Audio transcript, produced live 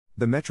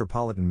The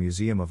Metropolitan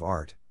Museum of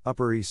Art,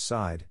 Upper East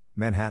Side,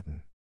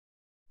 Manhattan.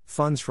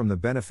 Funds from the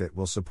benefit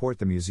will support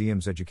the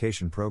museum's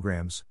education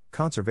programs,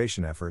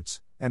 conservation efforts,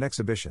 and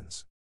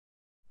exhibitions.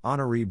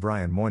 Honoree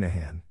Brian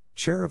Moynihan,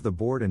 Chair of the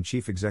Board and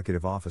Chief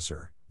Executive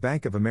Officer,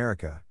 Bank of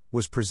America,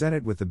 was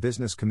presented with the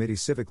Business Committee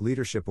Civic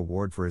Leadership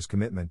Award for his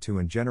commitment to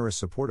and generous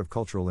support of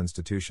cultural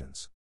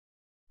institutions.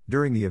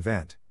 During the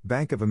event,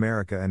 Bank of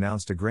America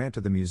announced a grant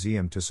to the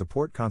museum to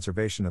support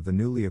conservation of the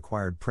newly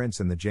acquired prints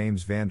in the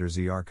James Van Der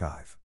Zee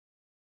archive.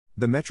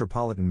 The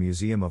Metropolitan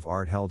Museum of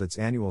Art held its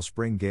annual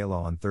Spring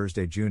Gala on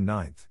Thursday, June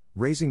 9,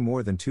 raising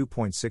more than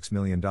 $2.6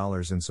 million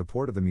in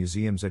support of the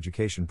museum's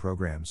education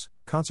programs,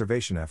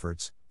 conservation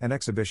efforts, and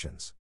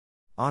exhibitions.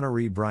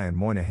 Honoree Brian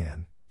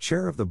Moynihan,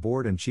 Chair of the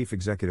Board and Chief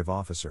Executive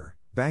Officer,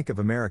 Bank of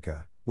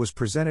America, was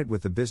presented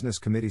with the Business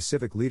Committee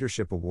Civic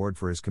Leadership Award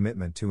for his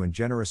commitment to and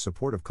generous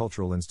support of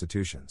cultural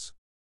institutions.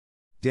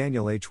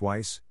 Daniel H.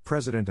 Weiss,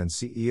 President and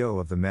CEO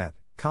of the Met,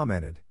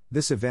 commented,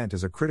 "This event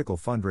is a critical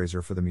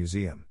fundraiser for the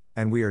museum,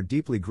 and we are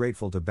deeply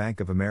grateful to Bank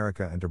of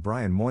America and to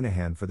Brian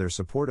Moynihan for their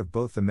support of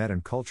both the Met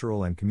and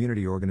cultural and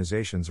community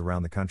organizations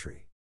around the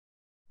country."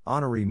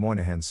 Honoree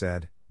Moynihan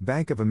said,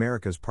 "Bank of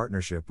America's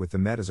partnership with the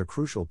Met is a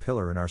crucial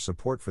pillar in our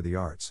support for the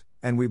arts,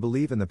 and we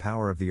believe in the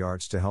power of the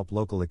arts to help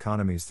local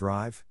economies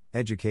thrive,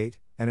 educate,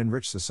 and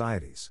enrich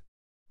societies.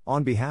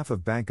 On behalf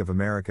of Bank of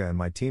America and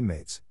my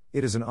teammates,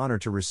 it is an honor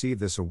to receive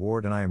this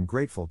award, and I am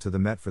grateful to the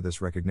Met for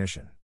this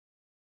recognition."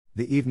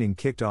 The evening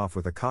kicked off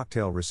with a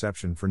cocktail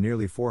reception for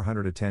nearly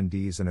 400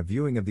 attendees and a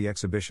viewing of the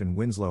exhibition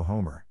Winslow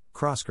Homer,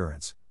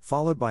 Crosscurrents,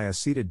 followed by a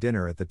seated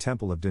dinner at the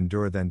Temple of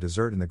Dindur, then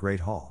dessert in the Great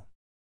Hall.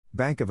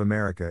 Bank of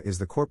America is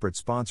the corporate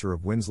sponsor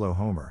of Winslow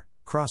Homer,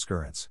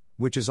 Crosscurrents,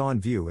 which is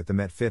on view at the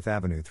Met 5th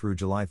Avenue through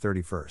July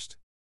 31.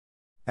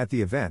 At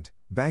the event,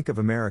 Bank of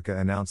America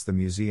announced the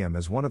museum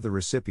as one of the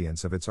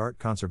recipients of its Art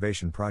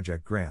Conservation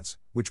Project grants,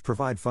 which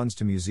provide funds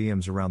to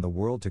museums around the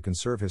world to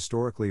conserve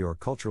historically or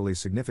culturally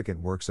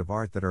significant works of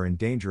art that are in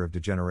danger of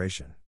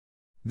degeneration.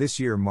 This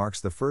year marks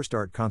the first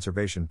Art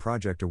Conservation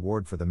Project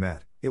award for the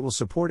Met. It will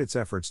support its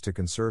efforts to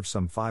conserve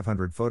some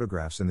 500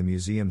 photographs in the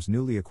museum's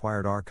newly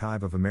acquired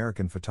archive of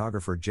American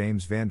photographer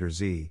James Van Der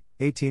Zee,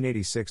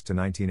 1886 to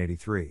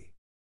 1983.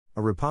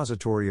 A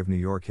repository of New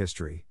York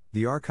history,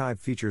 the archive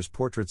features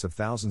portraits of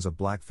thousands of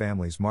black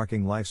families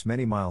marking life's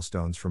many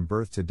milestones from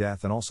birth to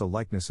death, and also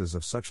likenesses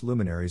of such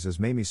luminaries as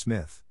Mamie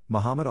Smith,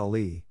 Muhammad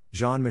Ali,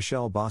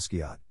 Jean-Michel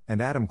Basquiat, and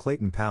Adam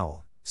Clayton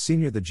Powell,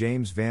 Sr. The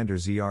James Van Der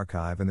Zee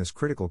archive and this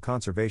critical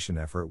conservation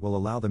effort will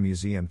allow the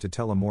museum to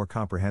tell a more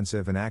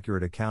comprehensive and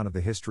accurate account of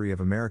the history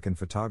of American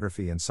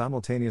photography and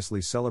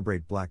simultaneously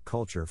celebrate black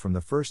culture from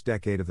the first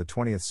decade of the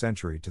 20th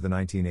century to the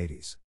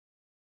 1980s.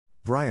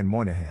 Brian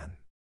Moynihan.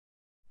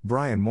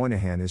 Brian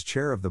Moynihan is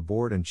Chair of the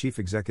Board and Chief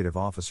Executive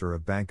Officer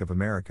of Bank of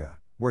America,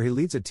 where he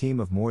leads a team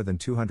of more than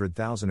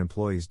 200,000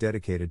 employees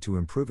dedicated to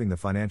improving the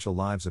financial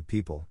lives of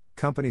people,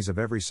 companies of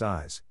every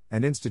size,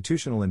 and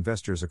institutional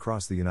investors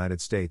across the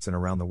United States and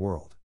around the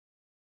world.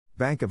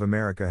 Bank of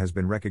America has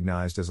been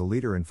recognized as a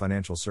leader in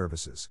financial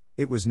services.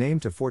 It was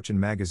named to Fortune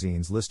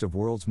magazine's list of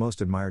world's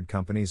most admired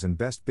companies and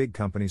best big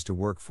companies to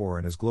work for,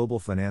 and as Global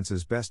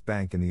Finance's best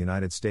bank in the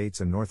United States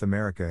and North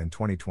America in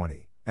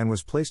 2020. And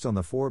was placed on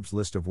the Forbes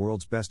list of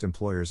world's best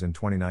employers in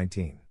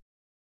 2019.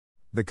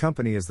 The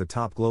company is the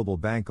top global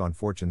bank on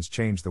Fortune's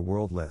Change the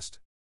World list.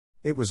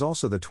 It was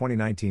also the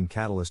 2019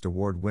 Catalyst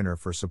Award winner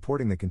for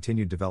supporting the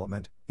continued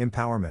development,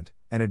 empowerment,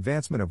 and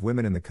advancement of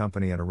women in the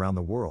company and around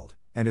the world,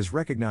 and is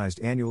recognized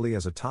annually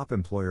as a top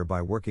employer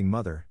by Working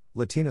Mother,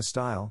 Latina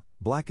Style,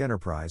 Black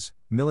Enterprise,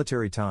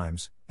 Military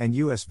Times, and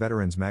U.S.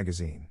 Veterans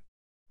Magazine.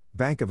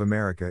 Bank of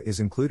America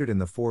is included in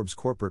the Forbes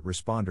Corporate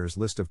Responders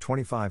list of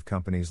 25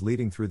 companies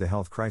leading through the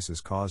health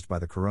crisis caused by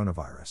the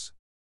coronavirus.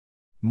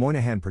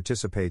 Moynihan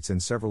participates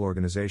in several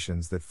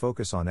organizations that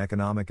focus on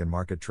economic and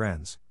market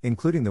trends,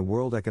 including the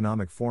World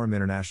Economic Forum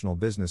International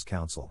Business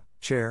Council,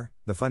 Chair,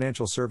 the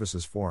Financial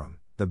Services Forum,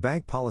 the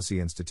Bank Policy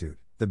Institute,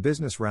 the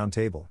Business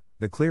Roundtable,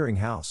 the Clearing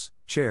House,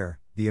 Chair,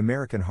 the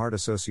American Heart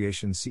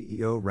Association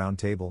CEO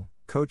Roundtable,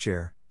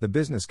 Co-Chair, the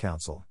Business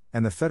Council,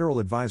 and the Federal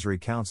Advisory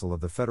Council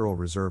of the Federal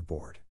Reserve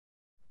Board.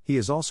 He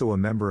is also a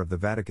member of the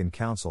Vatican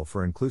Council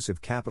for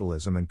Inclusive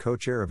Capitalism and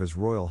co-chair of His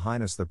Royal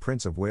Highness the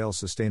Prince of Wales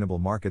Sustainable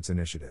Markets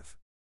Initiative.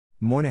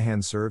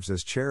 Moynihan serves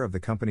as chair of the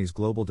company's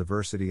Global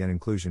Diversity and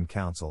Inclusion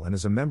Council and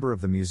is a member of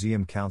the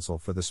Museum Council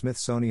for the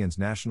Smithsonian's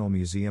National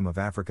Museum of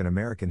African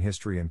American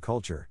History and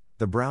Culture,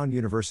 the Brown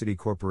University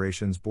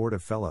Corporation's Board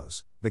of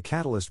Fellows, the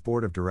Catalyst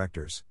Board of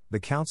Directors, the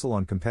Council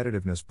on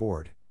Competitiveness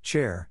Board,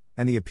 Chair,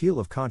 and the Appeal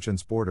of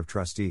Conscience Board of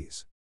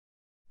Trustees.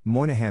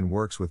 Moynihan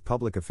works with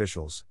public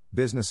officials,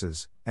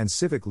 businesses, and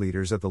civic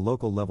leaders at the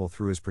local level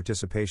through his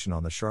participation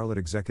on the Charlotte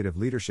Executive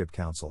Leadership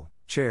Council,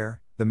 Chair,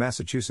 the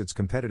Massachusetts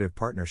Competitive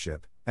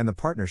Partnership, and the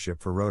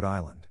Partnership for Rhode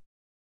Island.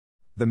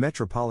 The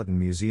Metropolitan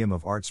Museum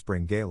of Art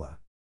Spring Gala.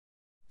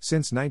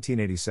 Since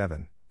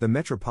 1987, the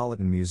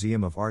Metropolitan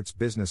Museum of Art's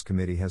Business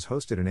Committee has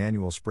hosted an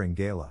annual Spring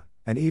Gala,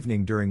 an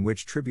evening during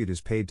which tribute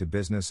is paid to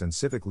business and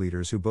civic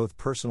leaders who both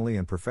personally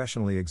and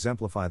professionally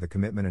exemplify the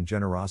commitment and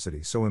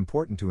generosity so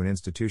important to an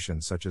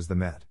institution such as the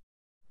Met.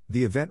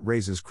 The event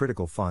raises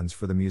critical funds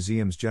for the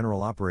museum's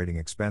general operating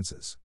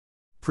expenses.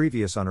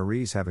 Previous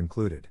honorees have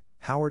included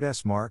Howard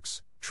S.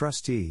 Marks,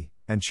 Trustee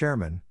and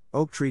Chairman,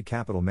 Oaktree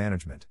Capital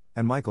Management,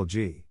 and Michael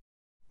G.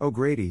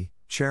 O'Grady,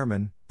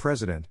 Chairman,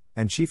 President,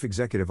 and Chief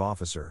Executive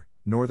Officer,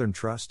 Northern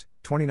Trust,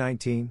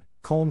 2019,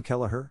 Colm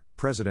Kelleher,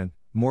 President,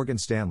 Morgan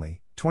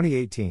Stanley,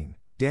 2018,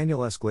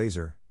 Daniel S.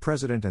 Glazer,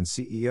 President and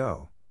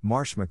CEO,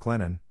 Marsh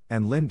McLennan,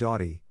 and Lynn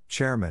Doughty,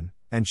 Chairman,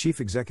 and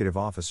Chief Executive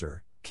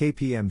Officer,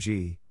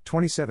 KPMG,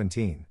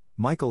 2017,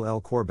 Michael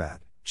L. Corbat,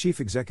 Chief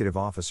Executive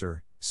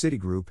Officer,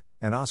 Citigroup,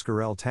 and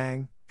Oscar L.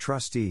 Tang,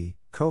 Trustee,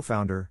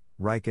 Co-founder,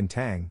 Reich and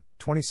Tang,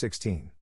 2016.